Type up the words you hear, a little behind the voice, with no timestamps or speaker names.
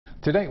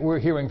Today, we're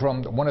hearing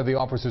from one of the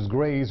officers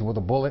grazed with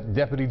a bullet,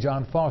 Deputy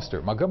John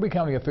Foster. Montgomery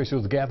County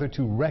officials gathered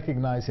to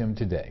recognize him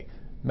today.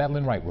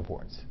 Madeline Wright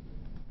reports.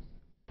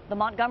 The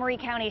Montgomery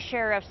County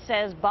Sheriff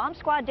says Bomb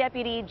Squad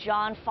Deputy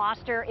John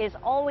Foster is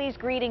always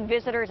greeting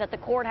visitors at the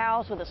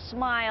courthouse with a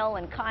smile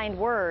and kind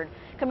word.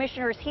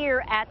 Commissioners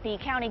here at the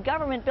county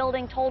government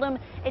building told him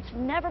it's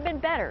never been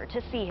better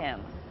to see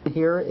him.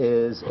 Here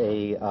is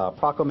a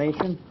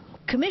proclamation.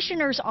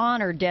 Commissioners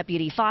honored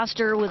Deputy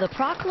Foster with a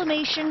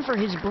proclamation for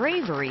his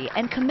bravery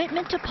and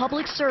commitment to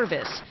public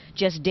service,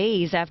 just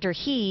days after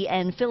he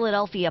and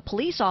Philadelphia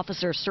police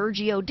officer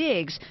Sergio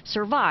Diggs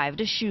survived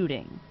a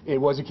shooting. It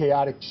was a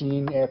chaotic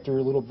scene after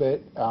a little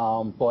bit,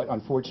 but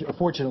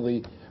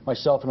unfortunately,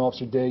 myself and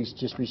Officer Diggs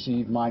just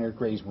received minor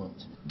graze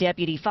wounds.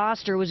 Deputy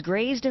Foster was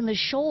grazed in the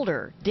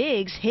shoulder.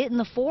 Diggs hit in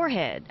the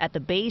forehead at the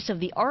base of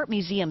the Art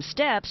Museum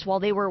steps while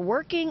they were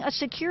working a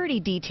security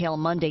detail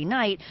Monday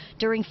night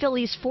during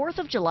Philly's 4th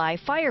of July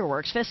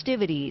fireworks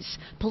festivities.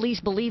 Police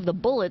believe the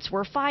bullets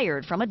were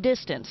fired from a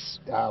distance.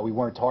 We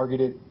weren't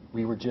targeted.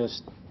 We were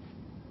just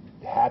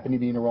happened to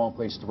be in the wrong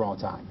place at the wrong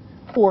time.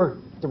 Or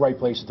the right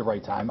place at the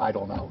right time. I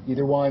don't know.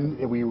 Either one,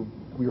 we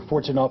were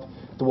fortunate enough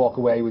to walk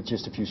away with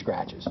just a few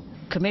scratches.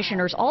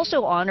 Commissioners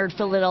also honored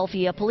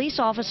Philadelphia police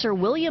officer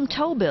William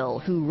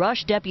Tobill, who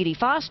rushed Deputy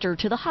Foster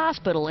to the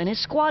hospital in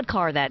his squad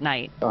car that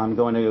night. I'm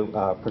going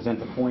to present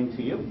the coin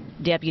to you.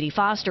 Deputy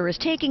Foster is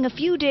taking a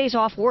few days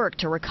off work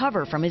to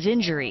recover from his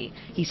injury.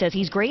 He says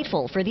he's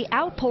grateful for the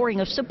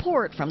outpouring of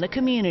support from the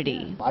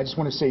community. I just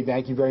want to say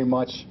thank you very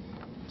much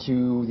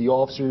to the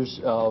officers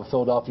of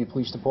Philadelphia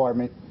Police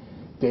Department.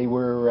 They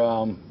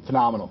were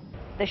phenomenal.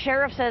 The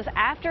sheriff says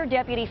after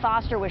Deputy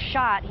Foster was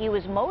shot, he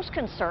was most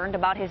concerned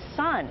about his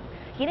son.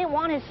 He didn't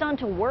want his son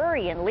to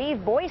worry and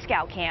leave Boy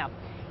Scout camp.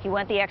 He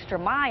went the extra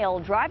mile,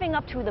 driving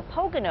up to the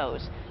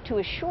Poconos to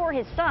assure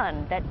his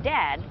son that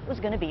Dad was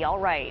going to be all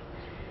right.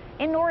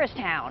 In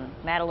Norristown,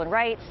 Madeline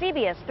Wright,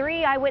 CBS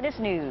 3 Eyewitness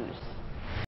News.